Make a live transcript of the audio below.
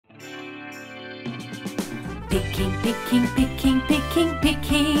Picking, picking, picking, picking,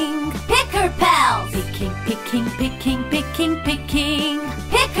 picking. Picker Pals! Picking, picking, picking, picking, picking.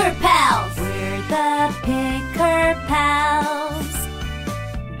 Picker Pals! We're the Picker Pals.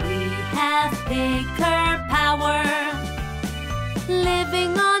 We have picker power.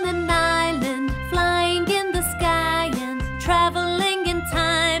 Living on an island, flying in the sky and traveling in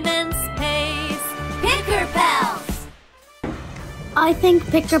time and space. Picker Pals! I think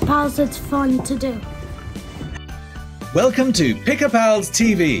Picker Pals is fun to do. Welcome to Picker Pals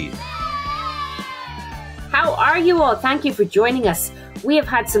TV. How are you all? Thank you for joining us. We have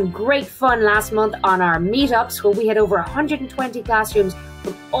had some great fun last month on our meetups where we had over 120 classrooms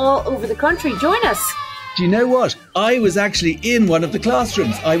from all over the country join us. Do you know what? I was actually in one of the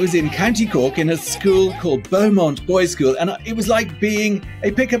classrooms. I was in County Cork in a school called Beaumont Boys' School, and it was like being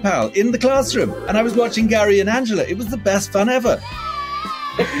a Picker Pal in the classroom. And I was watching Gary and Angela. It was the best fun ever.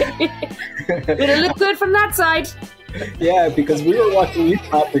 Did it look good from that side? Yeah, because we were watching you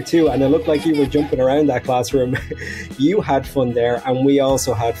clapper too, and it looked like you were jumping around that classroom. You had fun there, and we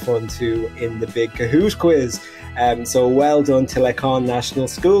also had fun too in the big Kahoot quiz. So well done to Lecon National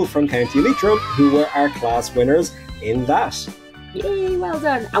School from County Leitrim, who were our class winners in that. Yay, well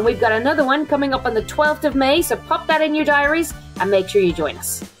done. And we've got another one coming up on the 12th of May, so pop that in your diaries and make sure you join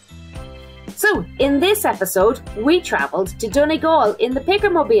us. So, in this episode, we travelled to Donegal in the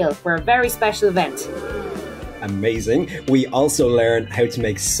Pickermobile for a very special event. Amazing. We also learned how to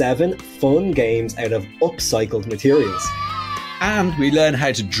make 7 fun games out of upcycled materials. And we learn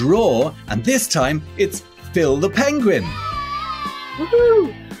how to draw, and this time it's Phil the Penguin.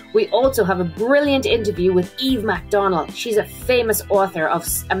 Woohoo! We also have a brilliant interview with Eve McDonnell. She's a famous author of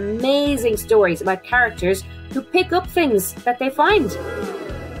amazing stories about characters who pick up things that they find.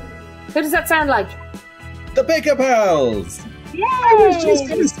 Who does that sound like? The Picker Pals! Yay! I was just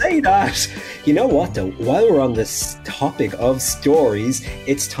going to say that. You know what though, while we're on this topic of stories,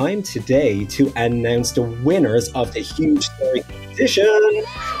 it's time today to announce the winners of the huge story competition.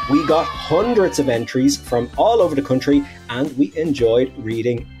 We got hundreds of entries from all over the country and we enjoyed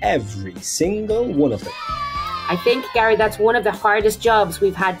reading every single one of them. I think, Gary, that's one of the hardest jobs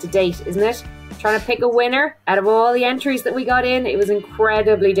we've had to date, isn't it? Trying to pick a winner out of all the entries that we got in, it was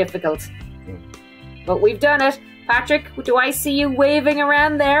incredibly difficult. But we've done it. Patrick, do I see you waving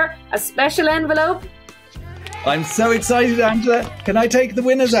around there? A special envelope? I'm so excited, Angela. Can I take the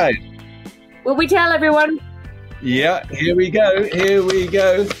winners out? Will we tell everyone? Yeah, here we go. Here we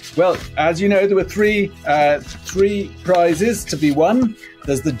go. Well, as you know, there were three prizes to be won.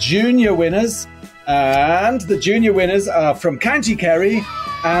 There's the junior winners, and the junior winners are from County Kerry,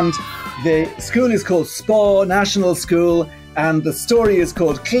 and the school is called SPA National School, and the story is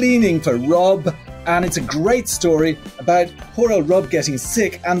called Cleaning for Rob. And it's a great story about poor old Rob getting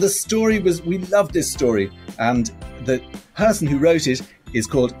sick. And the story was, we loved this story. And the person who wrote it is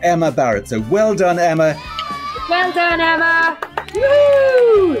called Emma Barrett. So well done, Emma. Well done, Emma.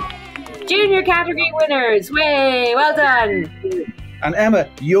 Woo! Junior category winners. Way, well done. And Emma,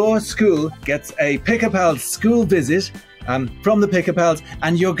 your school gets a Picker Pals school visit from the Picker Pals,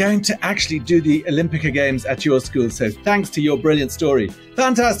 and you're going to actually do the Olympica Games at your school. So thanks to your brilliant story.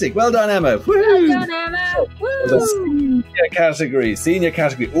 Fantastic. Well done, Emma. Well done, Emma. Woo! Senior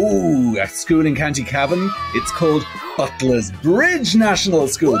category. Ooh, a school in County Cavan. It's called Butler's Bridge National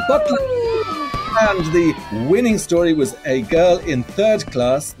School. Butler. And the winning story was a girl in 3rd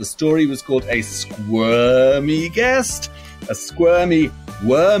class. The story was called A Squirmy Guest. A squirmy,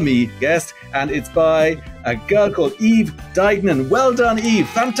 wormy guest. And it's by a girl called Eve McDonnell. Well done, Eve.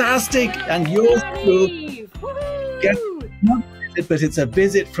 Fantastic. And your school gets not a visit, but it's a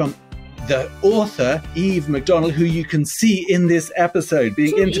visit from the author, Eve McDonnell, who you can see in this episode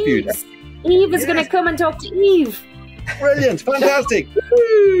being interviewed. Eve is going to come and talk to Eve. Brilliant. Fantastic.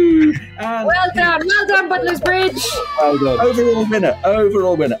 Woo! And well done, Butler's Bridge. Well done.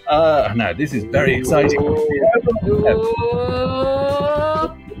 Overall winner. Now, this is very exciting.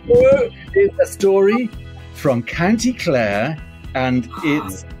 It's a story from County Clare, and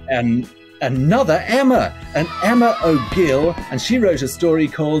it's another Emma, an Emma O'Gill, and she wrote a story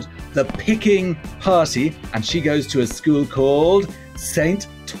called The Picking Party, and she goes to a school called St.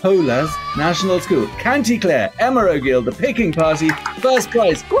 Tola's National School. County Clare, Emma O'Gill, The Picking Party, first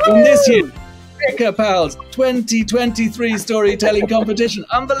prize in this year's Picker Pals 2023 storytelling competition.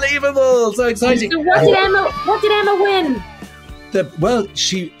 Unbelievable! So exciting. So what did Emma win?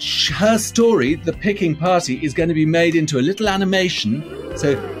 Her story, The Picking Party, is going to be made into a little animation.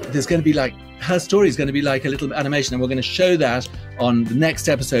 So there's going to be her story is going to be like a little animation, and we're going to show that on the next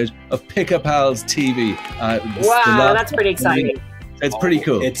episode of Picker Pals TV. Wow, that's pretty exciting. It's pretty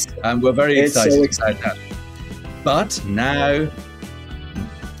cool. We're very excited about that. But now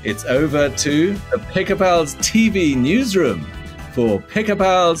it's over to the Pickerpals TV newsroom for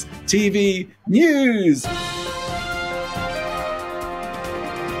Pickerpals TV News.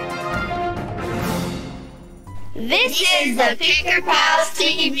 This is the Pickerpals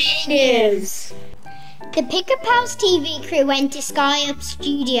TV News. The Pickerpals TV crew went to Sky Up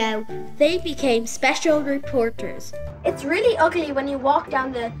Studio. They became special reporters. It's really ugly when you walk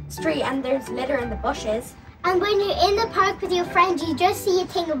down the street and there's litter in the bushes. And when you're in the park with your friends, you just see a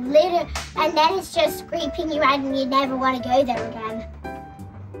thing of litter and then it's just creeping you out and you never want to go there again.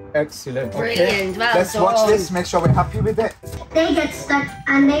 Excellent. Brilliant. Well Let's done. watch this, make sure we're happy with it. They get stuck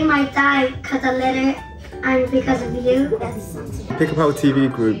and they might die because of litter and because of you. Pickerpals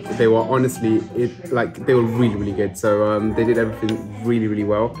TV group, they were honestly, they were really good. So they did everything really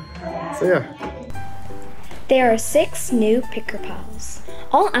well. So yeah. There are 6 new Pickerpals,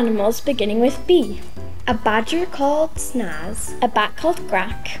 all animals beginning with B. A badger called Snaz, a bat called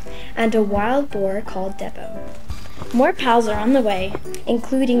Grack, and a wild boar called Debo. More pals are on the way,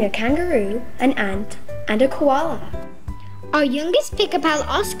 including a kangaroo, an ant, and a koala. Our youngest Pickerpal,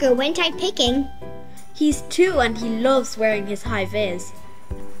 Oscar, went out picking. He's 2 and he loves wearing his high vis.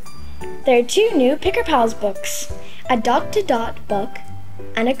 There are 2 new Pickerpals books, a dot-to-dot book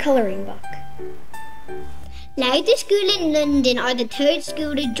and a colouring book. Now the school in London are the 3rd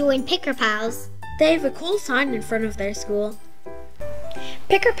school to join Pickerpals. They have a cool sign in front of their school.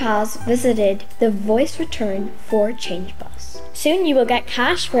 Pickerpals visited the Voice Return for Change bus. Soon you will get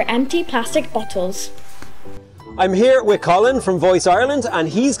cash for empty plastic bottles. I'm here with Colin from Voice Ireland, and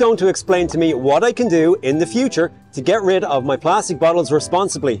he's going to explain to me what I can do in the future to get rid of my plastic bottles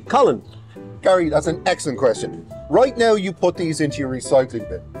responsibly. Colin. Gary, that's an excellent question. Right now you put these into your recycling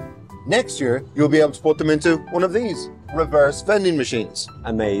bin. Next year you'll be able to put them into one of these reverse vending machines.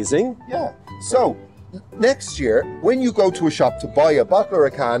 Amazing. Yeah. So next year when you go to a shop to buy a bottle or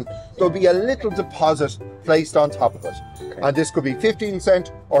a can, there'll be a little deposit placed on top of it. Okay. And this could be 15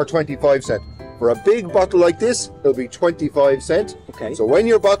 cent or 25 cent. For a big bottle like this, it'll be 25 cent. Okay. So when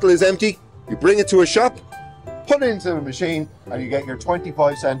your bottle is empty, you bring it to a shop, put it into the machine, and you get your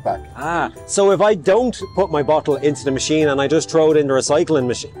 25 cent back. Ah, so if I don't put my bottle into the machine and I just throw it in the recycling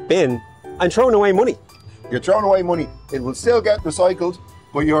bin, I'm throwing away money. You're throwing away money. It will still get recycled,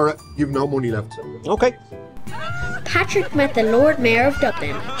 but you've no money left. Okay. Patrick met the Lord Mayor of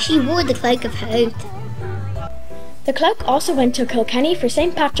Dublin. She wore the cloak of hope. The cloak also went to Kilkenny for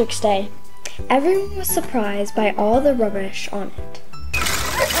St. Patrick's Day. Everyone was surprised by all the rubbish on it.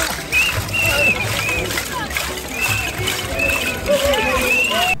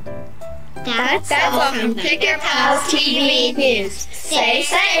 That's all from Pickerpals TV News. Stay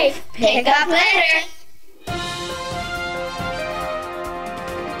safe, pick up litter.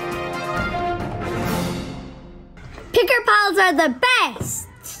 Pickerpals are the best!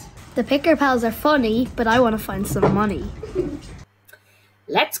 The Pickerpals are funny, but I want to find some money.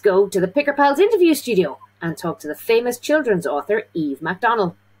 Let's go to the Pickerpals interview studio and talk to the famous children's author Eve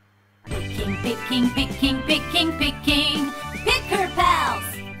McDonnell. Picking, picking, picking, picking, picking. Pickerpals!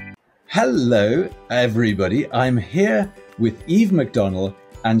 Hello, everybody. I'm here with Eve McDonnell,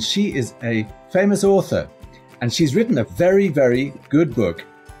 and she is a famous author. And she's written a very, very good book,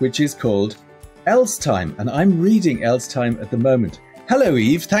 which is called Else Time. And I'm reading Else Time at the moment. Hello,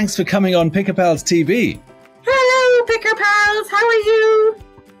 Eve. Thanks for coming on Pickerpals TV. Hello, Pickerpals. How are you?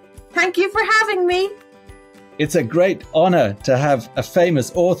 Thank you for having me. It's a great honour to have a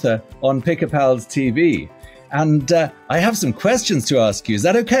famous author on Pickerpals TV. And I have some questions to ask you. Is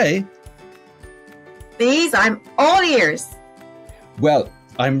that okay? Please, I'm all ears. Well,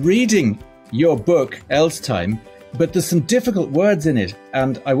 I'm reading your book, Else Time, but there's some difficult words in it,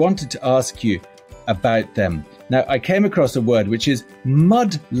 and I wanted to ask you about them. Now, I came across a word which is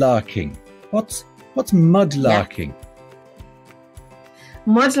mudlarking. What's mudlarking? Yeah.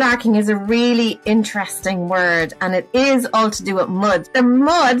 Mudlarking is a really interesting word, and it is all to do with mud. The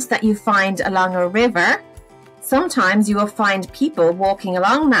mud that you find along a river, sometimes you will find people walking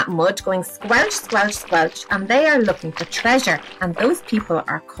along that mud going squelch, squelch, squelch, and they are looking for treasure, and those people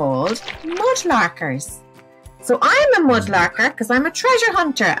are called mudlarkers. So I'm a mudlarker because I'm a treasure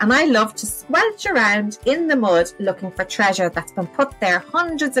hunter, and I love to squelch around in the mud looking for treasure that's been put there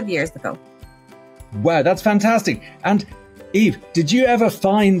hundreds of years ago. Wow, that's fantastic. And Eve, did you ever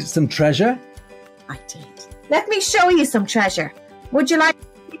find some treasure? I did. Let me show you some treasure. Would you like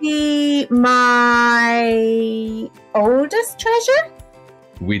to see my oldest treasure?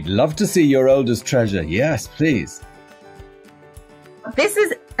 We'd love to see your oldest treasure. Yes, please. This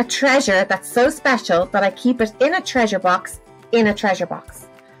is a treasure that's so special that I keep it in a treasure box in a treasure box.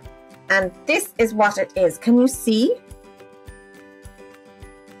 And this is what it is. Can you see?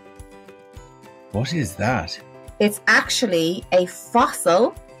 What is that? It's actually a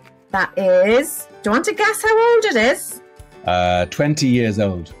fossil that is... Do you want to guess how old it is? 20 years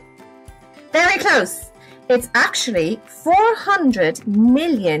old. Very close. It's actually 400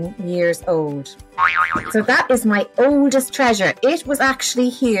 million years old. So that is my oldest treasure. It was actually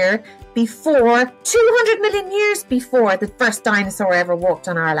here before 200 million years before the first dinosaur ever walked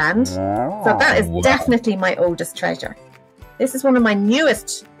on our land. So that is definitely my oldest treasure. This is one of my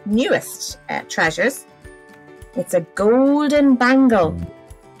newest treasures. It's a golden bangle.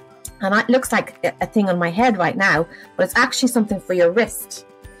 And it looks like a thing on my head right now, but it's actually something for your wrist.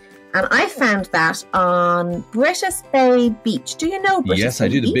 And I found that on British Bay Beach. Do you know British Bay Beach? Yes, I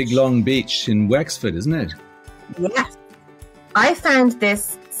do. The big long beach in Wexford, isn't it? Yes. I found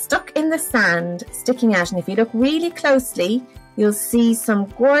this stuck in the sand, sticking out. And if you look really closely, you'll see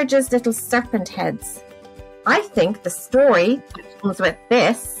some gorgeous little serpent heads. I think the story that comes with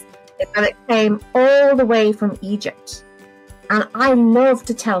this is that it came all the way from Egypt. And I love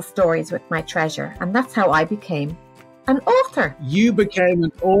to tell stories with my treasure. And that's how I became an author. You became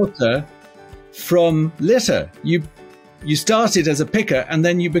an author from litter. You started as a picker and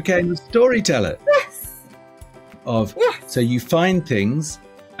then you became a storyteller. Yes. So you find things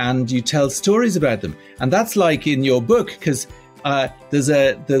and you tell stories about them. And that's like in your book, because there's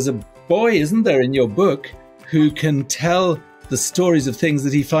a boy, isn't there, in your book who can tell the stories of things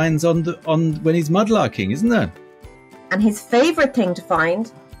that he finds on when he's mudlarking, isn't there? And his favourite thing to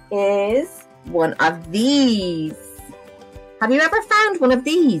find is one of these. Have you ever found one of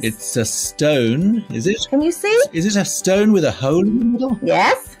these? It's a stone, is it? Can you see? Is it a stone with a hole in the middle?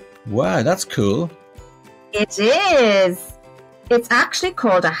 Yes. Wow, that's cool. It is. It's actually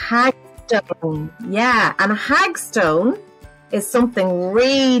called a hagstone. Yeah, and a hagstone is something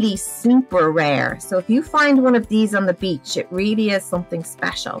really super rare. So if you find one of these on the beach, it really is something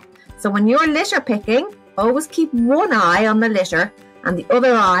special. So when you're litter picking, always keep one eye on the litter and the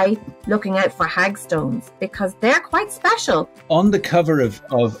other eye looking out for hagstones, because they're quite special. On the cover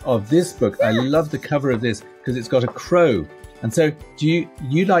of this book, I love the cover of this because it's got a crow. And so do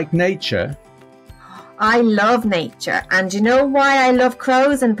you like nature? I love nature. And you know why I love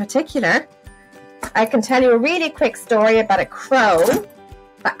crows in particular? I can tell you a really quick story about a crow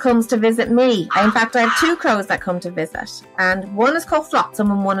that comes to visit me. In fact, I have two crows that come to visit. And one is called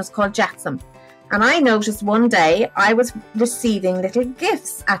Flotsam and one is called Jetsam. And I noticed one day I was receiving little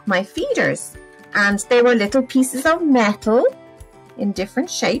gifts at my feeders. And they were little pieces of metal in different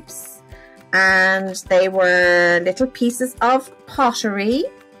shapes. And they were little pieces of pottery.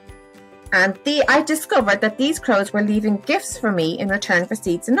 And I discovered that these crows were leaving gifts for me in return for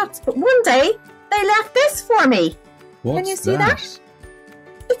seeds and nuts. But one day, they left this for me. What's Can you see that?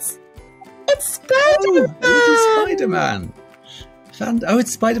 It's Spider-Man. Oh, it is Spider-Man.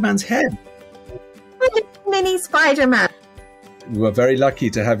 It's Spider-Man's head. Mini Spider-Man. We're very lucky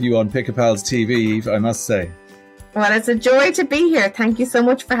to have you on Picker Pals TV, Eve, I must say. Well, it's a joy to be here. Thank you so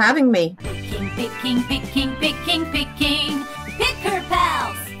much for having me. Picking, picking, Picker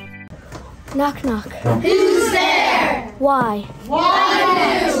Pals! Knock, knock. Who's there? Why?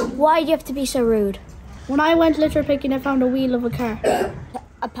 Why do you have to be so rude? When I went litter picking, I found a wheel of a car.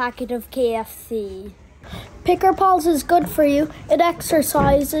 A packet of KFC. Picker Pals is good for you. It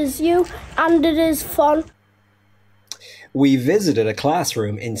exercises you and it is fun. We visited a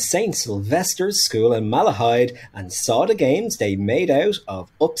classroom in St. Sylvester's School in Malahide and saw the games they made out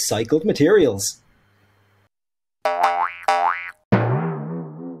of upcycled materials.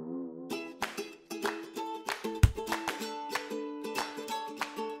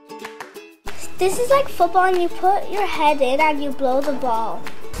 This is like football and you put your head in and you blow the ball.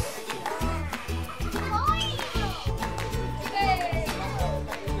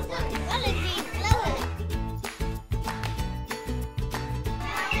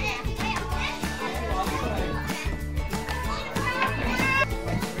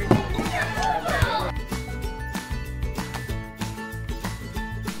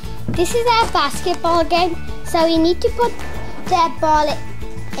 This is a basketball game, so you need to put the ball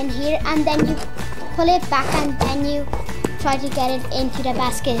in here and then you pull it back and then you try to get it into the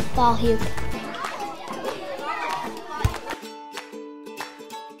basketball hoop.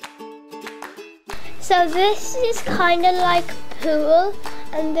 So this is kind of like pool,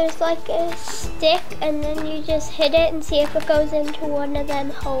 and there's like a stick and then you just hit it and see if it goes into one of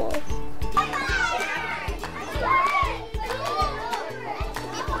them holes.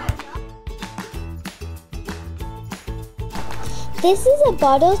 This is a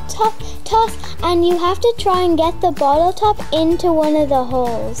bottle toss and you have to try and get the bottle top into one of the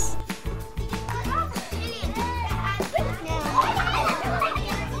holes.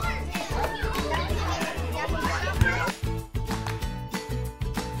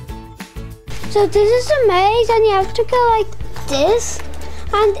 So this is a maze and you have to go like this.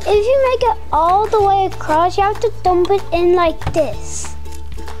 And if you make it all the way across, you have to dump it in like this.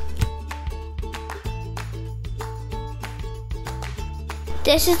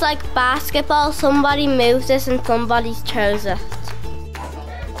 This is like basketball. Somebody moves this and somebody throws it.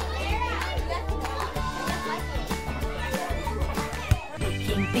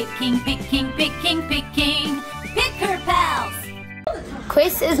 Picking, picking, picking, picking, Picker Pals!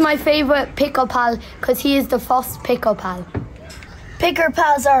 Chris is my favourite picker pal because he is the first picker pal. Picker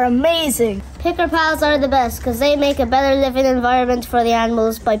pals are amazing. Picker pals are the best because they make a better living environment for the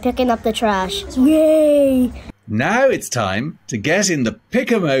animals by picking up the trash. Yay! Now it's time to get in the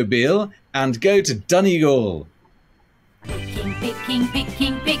Pickermobile and go to Donegal. Picking, picking,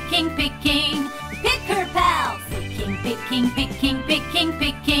 picking, picking, picking, Picker Pals! Picking, picking, picking, picking,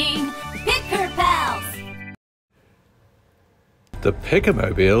 picking, Picker Pals! The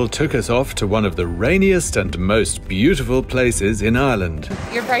Pickermobile took us off to one of the rainiest and most beautiful places in Ireland.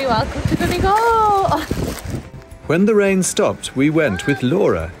 You're very welcome to Donegal. When the rain stopped, we went with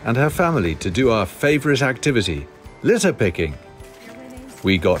Laura and her family to do our favourite activity, litter picking.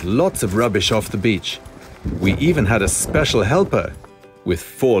 We got lots of rubbish off the beach. We even had a special helper with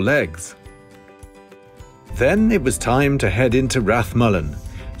 4 legs. Then it was time to head into Rathmullen.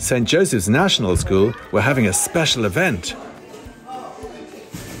 St. Joseph's National School were having a special event.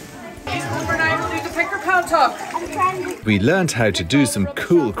 We learnt how to do some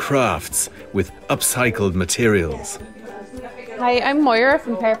cool crafts with upcycled materials. Hi, I'm Moira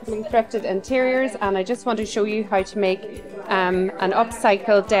from Perfectly Thrifted Interiors, and I just want to show you how to make an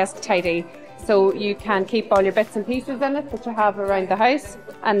upcycled desk tidy. So you can keep all your bits and pieces in it that you have around the house.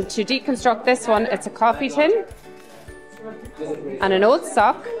 And to deconstruct this one, it's a coffee tin and an old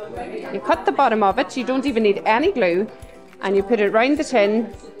sock. You cut the bottom of it, you don't even need any glue, and you put it around the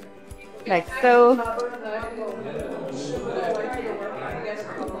tin like so.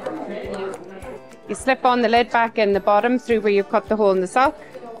 You slip on the lid back in the bottom through where you've cut the hole in the sock,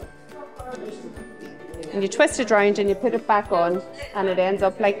 and you twist it round and you put it back on, and it ends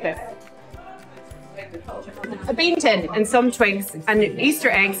up like this. A bean tin and some twigs and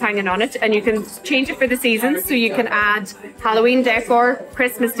Easter eggs hanging on it, and you can change it for the seasons, so you can add Halloween decor,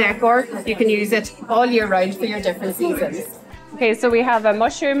 Christmas decor. You can use it all year round for your different seasons. Okay, so we have a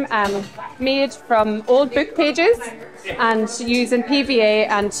mushroom made from old book pages and using PVA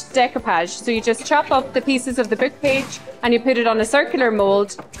and decoupage. So you just chop up the pieces of the book page and you put it on a circular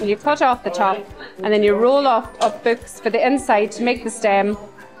mould, and you cut off the top, and then you roll off up books for the inside to make the stem,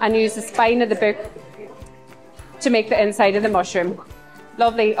 and use the spine of the book to make the inside of the mushroom.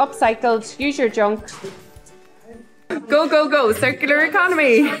 Lovely, upcycled, use your junk. Go, go, go, circular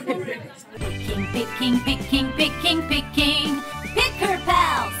economy. Picking, picking, picking, picking, picking, Picker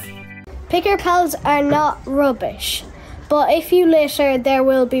Pals! Picker pals are not rubbish, but if you litter, there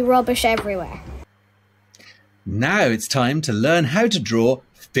will be rubbish everywhere. Now it's time to learn how to draw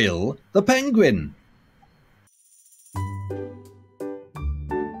Phil the penguin.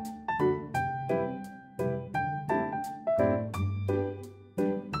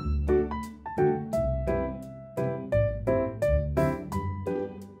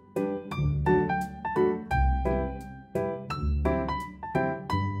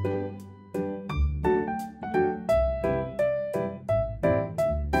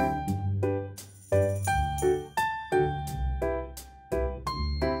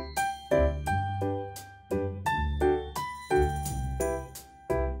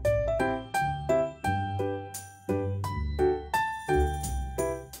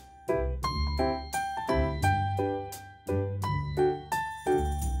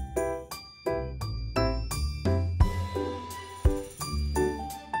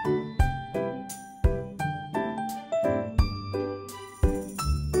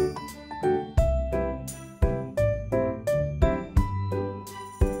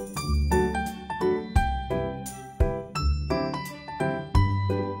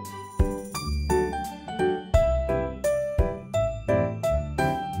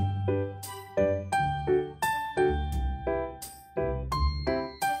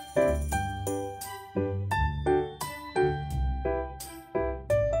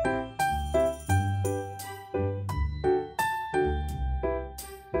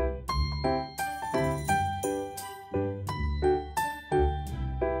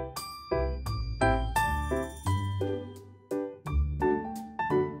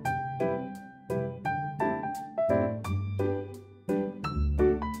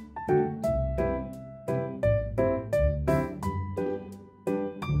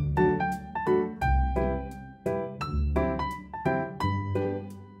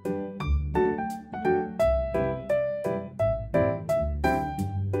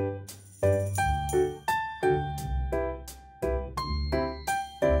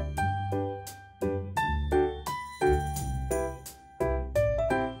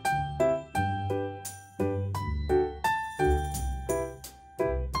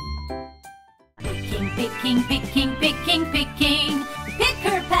 picking, picking, picking, picking.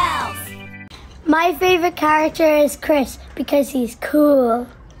 Picker Pals! My favorite character is Chris because he's cool.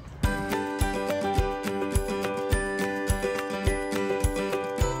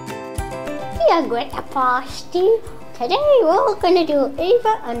 Dear Greta Pasty, today we're going to do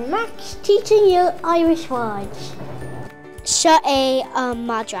Eva and Max teaching you Irish words. Shut a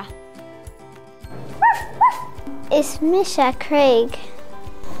madra. Is Misha Craig.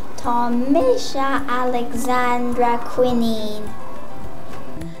 Tá Misha Alexandra Quinine.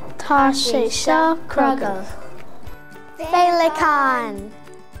 Tá sé seo Cruggle. Féileán.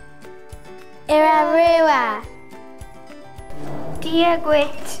 Ira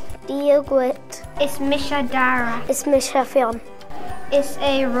Diagwit. Diagwit. Is Misha Dara. Is Misha Fionn. Is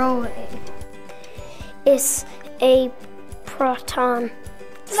a Rowan. Is a proton.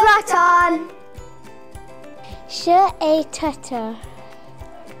 Proton. Shut a tutter.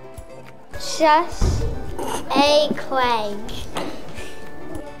 Shush a Craig.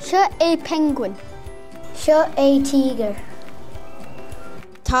 Shut a penguin. Shut a tiger.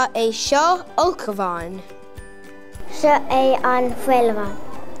 Tá é seo Ulcavan. Shut a an Féileán.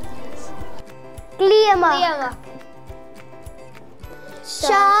 Glíamach.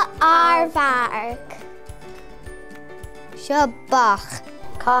 Seo Arvarg. Seo Bach.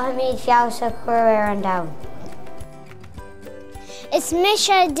 Cahamid Fiausa Cuir and down. Is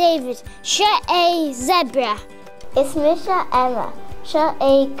Misha David. Shut a zebra. Is Misha Emma. Shut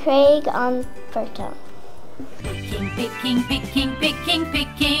a Craig on Burton. Picking, picking, picking, picking,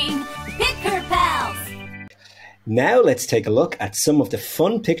 picking. Picker Pals! Now let's take a look at some of the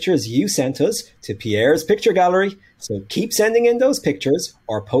fun pictures you sent us to Pierre's picture gallery. So keep sending in those pictures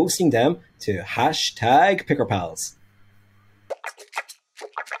or posting them to #PickerPals.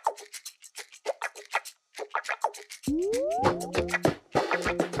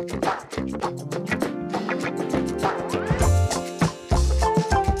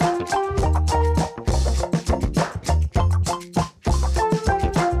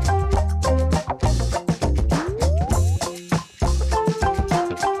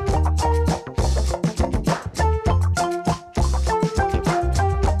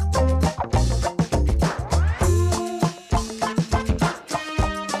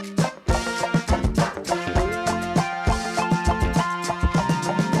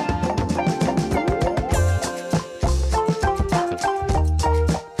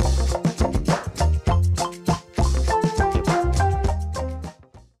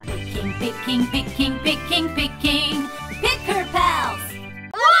 Picking, picking, picking, picking. Picker Pals!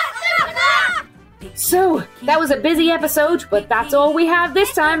 So, that was a busy episode, but that's all we have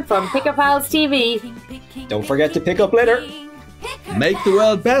this time from Picker Pals TV. Don't forget to pick up litter. Make the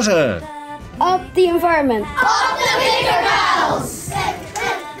world better. Up the environment.